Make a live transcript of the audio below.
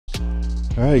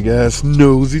All right, guys,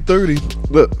 Nosy 30.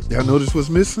 Look, y'all notice what's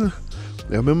missing?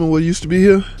 Y'all remember what used to be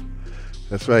here?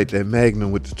 That's right, that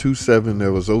Magnum with the 2.7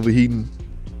 that was overheating.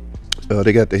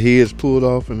 They got the heads pulled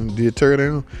off and did tear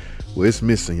down. Well, it's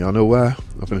missing. Y'all know why?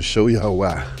 I'm gonna show y'all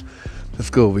why. Let's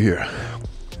go over here.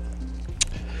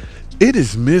 It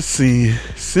is missing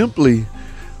simply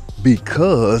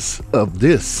because of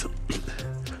this.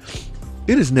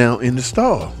 It is now in the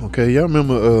stall. Okay, y'all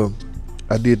remember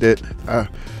I did that.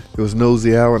 It was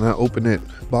nosy hour and I opened that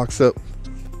box up.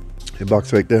 That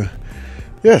box right there.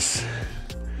 Yes.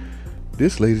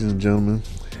 This, ladies and gentlemen,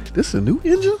 this is a new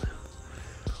engine?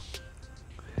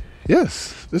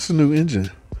 Yes, this is a new engine.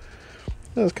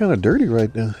 That's kind of dirty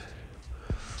right there.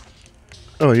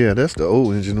 Oh yeah, that's the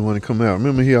old engine, the one that come out.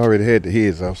 Remember, he already had the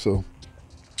heads off, so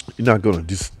you're not gonna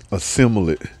just assemble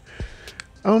it.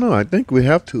 I don't know, I think we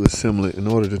have to assemble it in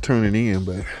order to turn it in,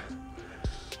 but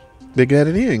they got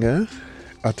it in, guys.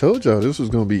 I told y'all this was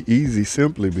gonna be easy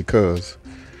simply because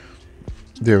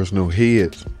there was no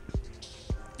heads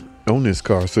on this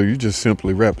car. So you just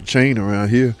simply wrap a chain around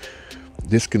here,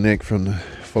 disconnect from the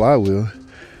flywheel,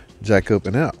 jack up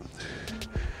and out.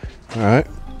 All right,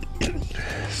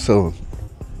 so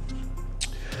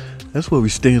that's where we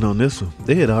stand on this one.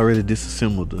 They had already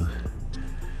disassembled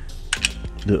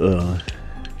the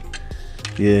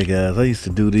yeah, guys, I used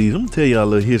to do these. I'm gonna tell y'all a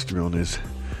little history on this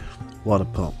water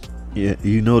pump. Yeah,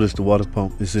 you notice the water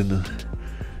pump is in the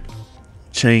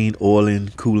chain oiling,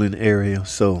 cooling area.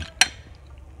 So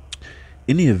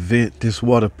in the event this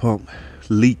water pump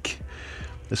leak,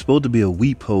 there's supposed to be a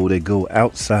weep hole that go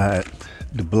outside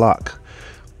the block.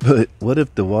 But what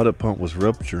if the water pump was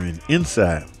rupturing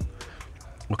inside?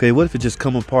 Okay, what if it just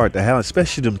come apart the house,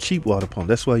 especially them cheap water pumps?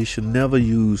 That's why you should never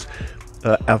use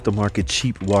aftermarket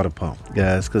cheap water pump,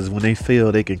 guys, because when they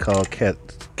fail, they can cause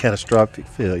catastrophic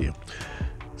failure.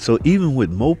 So even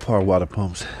with Mopar water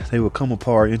pumps, they will come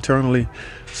apart internally,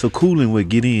 so coolant would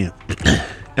get in.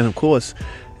 And of course,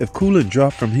 if coolant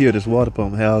drop from here, this water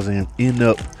pump housing end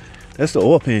up, that's the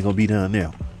oil pan gonna be down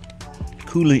there.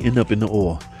 Coolant end up in the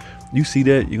oil. You see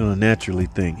that, you're gonna naturally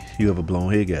think you have a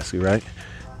blown head gasket, right?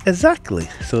 Exactly.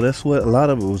 So that's what a lot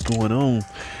of it was going on.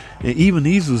 And even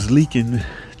these was leaking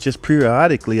just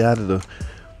periodically out of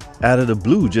the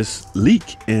blue, just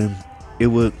leak, and it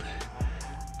would,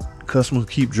 customers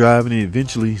keep driving and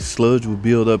eventually sludge will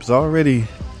build up. It's already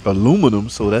aluminum,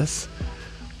 so that's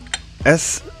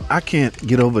I can't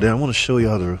get over there. I want to show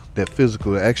y'all that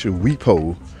physical, the actual weep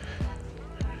hole.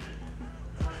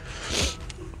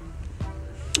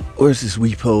 Where's this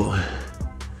weep hole?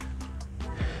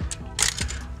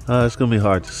 It's gonna be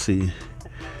hard to see.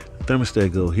 The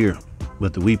thermostat go here,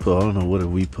 but the weep hole, I don't know what a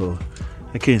weep hole.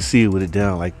 I can't see it with it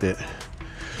down like that.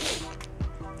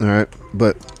 All right,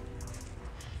 but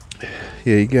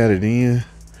yeah, you got it in,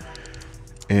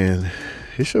 and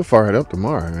it should fire it up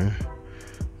tomorrow, man.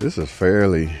 This is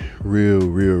fairly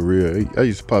real. I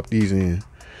used to pop these in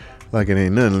like it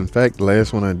ain't nothing. In fact, the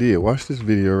last one I did, watch this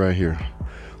video right here.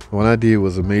 The one I did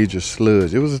was a major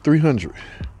sludge. It was a 300,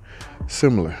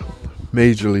 similar,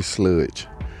 majorly sludge.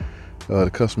 The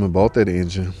customer bought that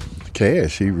engine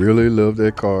cash. He really loved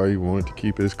that car. He wanted to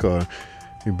keep his car.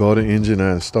 He bought an engine.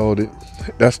 I installed it.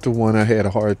 That's the one I had a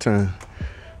hard time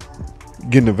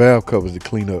getting the valve covers to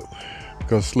clean up,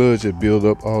 because sludge had built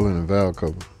up all in the valve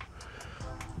cover.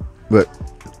 But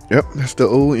yep, that's the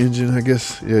old engine, I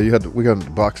guess. Yeah, we got to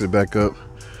box it back up.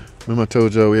 Remember I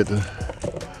told y'all we had to,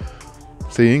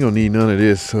 see, you ain't gonna need none of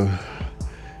this. So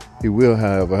he will,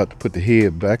 however, have to put the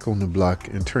head back on the block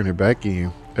and turn it back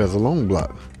in as a long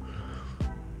block.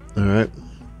 All right,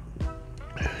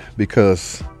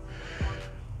 because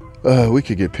we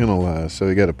could get penalized. So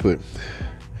we got to put,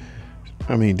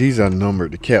 I mean, these are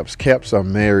numbered. The caps are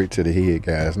married to the head,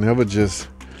 guys. Never just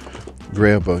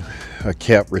grab a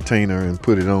cap retainer and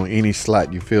put it on any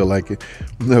slot you feel like it.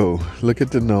 No, look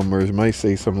at the numbers. It might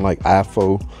say something like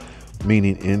IFO,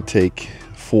 meaning intake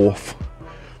fourth.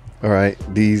 All right,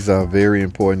 these are very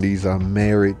important. These are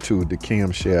married to the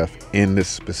camshaft in the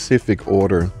specific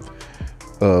order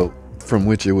from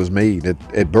which it was made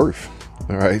at birth.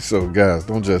 All right, so guys,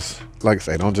 don't just, like I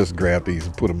say, don't just grab these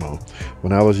and put them on.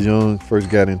 When I was young, first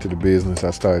got into the business, I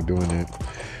started doing that.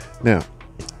 Now,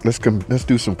 let's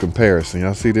do some comparison.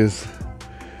 Y'all see this?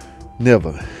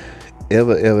 Never,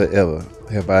 ever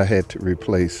have I had to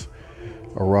replace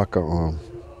a rocker arm.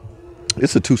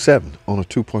 It's a 2.7 on a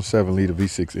 2.7 liter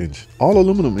V6 engine. All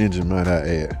aluminum engine, might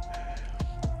I I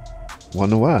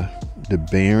wonder why. The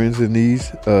bearings in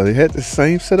these, they had the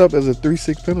same setup as a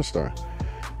 3.6 Pentastar,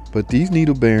 but these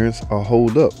needle bearings are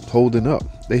holding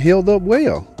up. They held up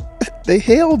well. They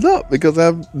held up because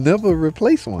I've never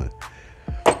replaced one.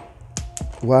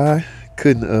 why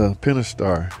couldn't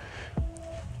Pentastar,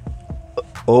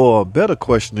 or a better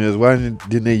question is, why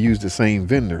didn't they use the same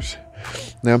vendors?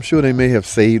 Now, I'm sure they may have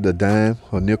saved a dime,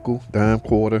 a nickel, dime,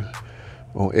 quarter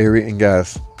on area. And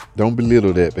guys, don't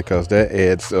belittle that, because that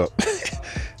adds up.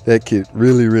 That could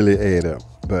really, really add up.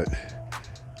 But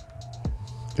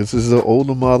this is an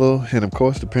older model, and of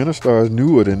course the Pentastar is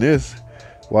newer than this.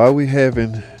 Why are we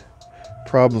having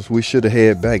problems we should have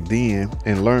had back then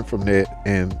and learned from that,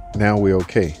 and now we're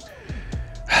okay?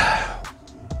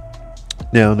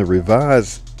 Now, the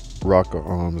revised rocker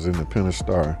arms in the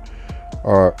Pentastar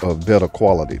are of better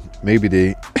quality. Maybe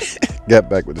they got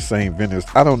back with the same vendors.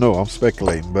 I don't know, I'm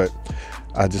speculating, but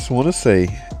I just want to say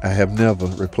I have never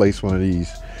replaced one of these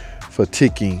for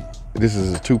ticking. This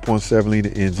is a 2.7 liter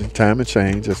engine, time and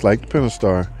chain, just like the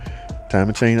Pentastar, time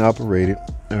and chain operated.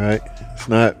 All right, it's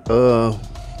not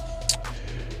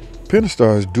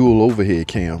Pentastar is dual overhead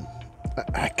cam.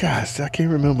 Guys, I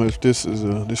can't remember if this is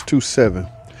this 2.7.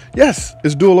 Yes,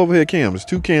 it's dual overhead cam. There's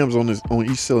two cams on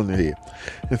each cylinder head.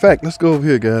 In fact, let's go over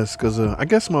here, guys, because I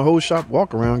guess my whole shop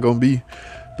walk around gonna be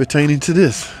pertaining to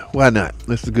this. Why not?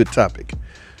 That's a good topic.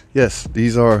 Yes,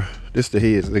 this the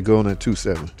heads. They go on at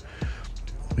 2.7.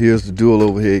 Here's the dual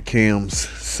overhead cams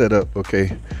set up.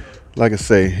 Okay, like I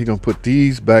say, he's gonna put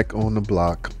these back on the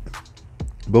block,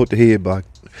 both the head block.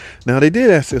 Now, they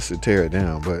did ask us to tear it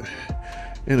down, but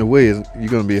in a way, you're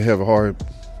gonna have a hard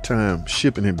time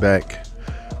shipping it back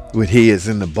with heads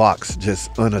in the box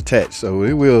just unattached. So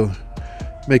it will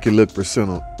make it look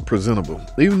presentable.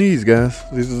 Even these guys,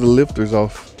 these are the lifters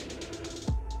off,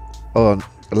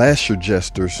 lasher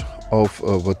jesters off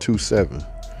of a 2.7.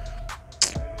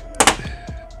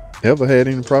 Ever had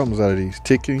any problems out of these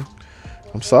ticking?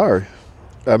 I'm sorry.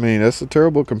 I mean, that's a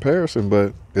terrible comparison,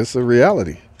 but it's a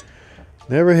reality.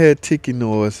 Never had ticking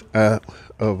noise out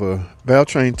of a valve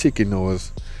train ticking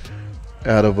noise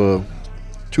out of a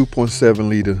 2.7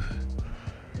 liter.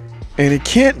 And it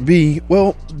can't be,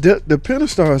 well, the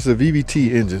Pentastar is a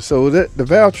VVT engine, so that the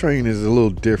valve train is a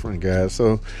little different, guys.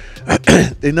 So I'm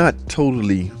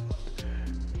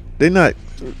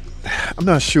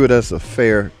not sure that's a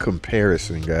fair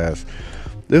comparison, guys.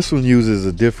 This one uses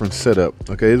a different setup.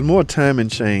 Okay, it's more time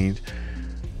and chain.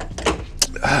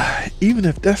 Even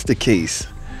if that's the case,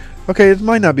 okay, it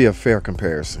might not be a fair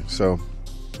comparison. So,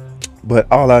 but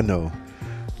all I know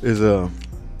is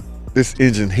this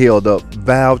engine held up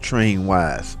valve train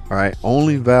wise. All right,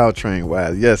 only valve train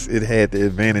wise. Yes, it had the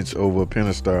advantage over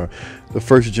Pentastar, the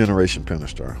first generation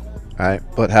Pentastar. All right,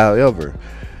 but however,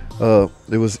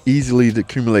 it was easily to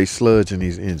accumulate sludge in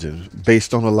these engines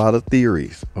based on a lot of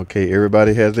theories. Okay,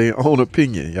 everybody has their own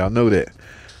opinion. Y'all know that.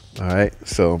 All right,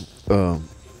 so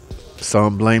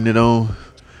some blamed it on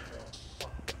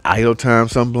idle time,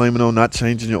 some blame it on not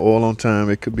changing your oil on time.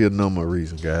 It could be a number of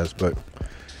reasons, guys. But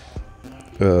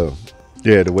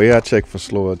yeah, the way I check for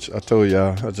sludge, I told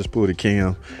y'all, I just pulled a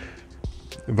cam.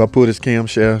 If I pull this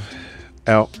camshaft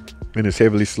out and it's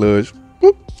heavily sludged,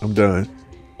 whoop, I'm done.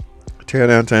 Tear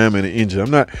down time in the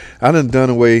engine.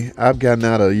 I've gotten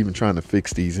out of even trying to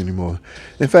fix these anymore.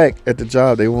 In fact, at the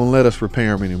job, they won't let us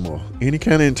repair them anymore. Any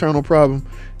kind of internal problem,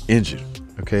 engine.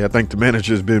 Okay, I think the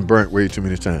manager's been burnt way too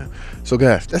many times. So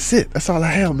guys, that's it. That's all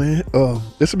I have, man.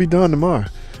 This will be done tomorrow.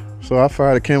 So I'll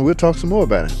fire the camera. We'll talk some more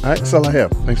about it. All right, that's all I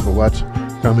have. Thanks for watching.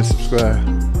 Comment,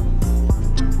 subscribe.